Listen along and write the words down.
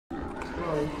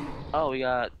Oh, we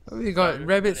got. We got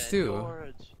rabbits too.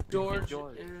 George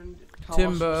and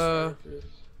Timber.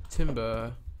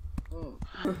 Timber.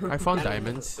 I found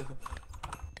diamonds.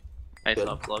 Nice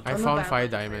up, Slug. I found 5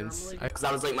 diamonds. Because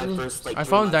that was like my first like. I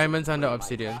found diamonds under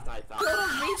obsidian.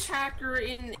 Race hacker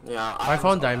in. Yeah, I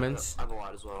found diamonds. I have a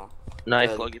lot as well.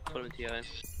 Nice, Slug. You put him in TI.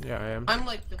 Yeah, I am. I'm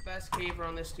like the best caver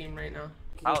on this team right now.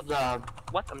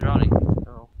 What? I'm drowning.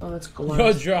 Oh. Oh, that's cool. You're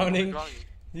I'm drowning. drowning.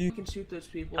 You can shoot those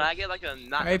people. Can I get like a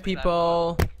not? Hey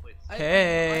people.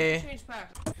 Hey. I changed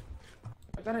back.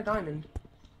 I got a diamond.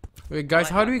 Wait guys,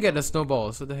 how do we get the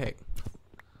snowballs? What the heck?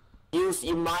 You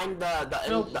mine the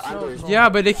others. Yeah,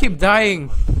 but they keep dying.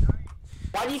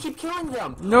 Why do you keep killing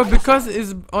them? No, because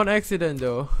it's on accident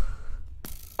though.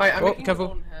 Alright, I'm Oh, making careful. a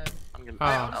golden head. I'm gonna.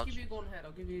 I'll I'll just give you a golden head.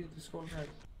 I'll give you this golden head.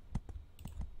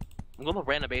 I'm going to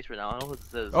random base right now. I don't know what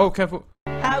this is. Oh, careful.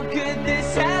 How could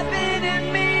this happen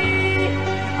to me?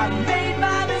 I made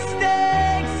my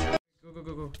mistakes. Go, go,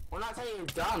 go, go. We're not saying you're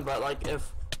done, but like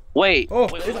if. Wait. Oh,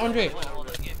 wait, it's Andre. hold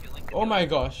on, if you link it, Oh my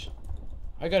gosh.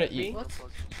 I gotta eat. What?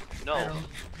 No.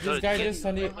 This guy just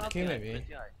suddenly came at me.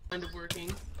 Kind of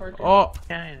working. Parker. Oh,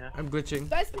 Yeah. I'm glitching.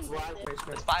 There's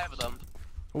 5 of them.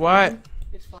 What?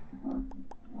 It's fine.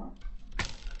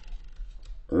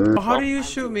 Oh, how do you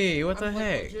shoot me? What the I'm, like,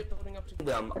 heck? legit building up to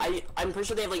Them. I'm pretty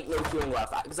sure they have like no healing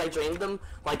left because I drained them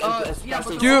like yeah,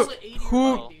 especially. but Dude, also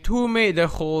 80 who made the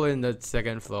hole in the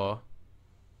second floor?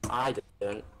 I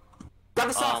didn't. Got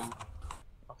the stuff.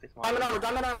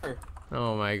 Diamond armor.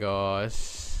 Oh my gosh.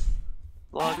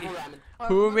 Slug.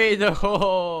 Who made the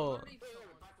hole?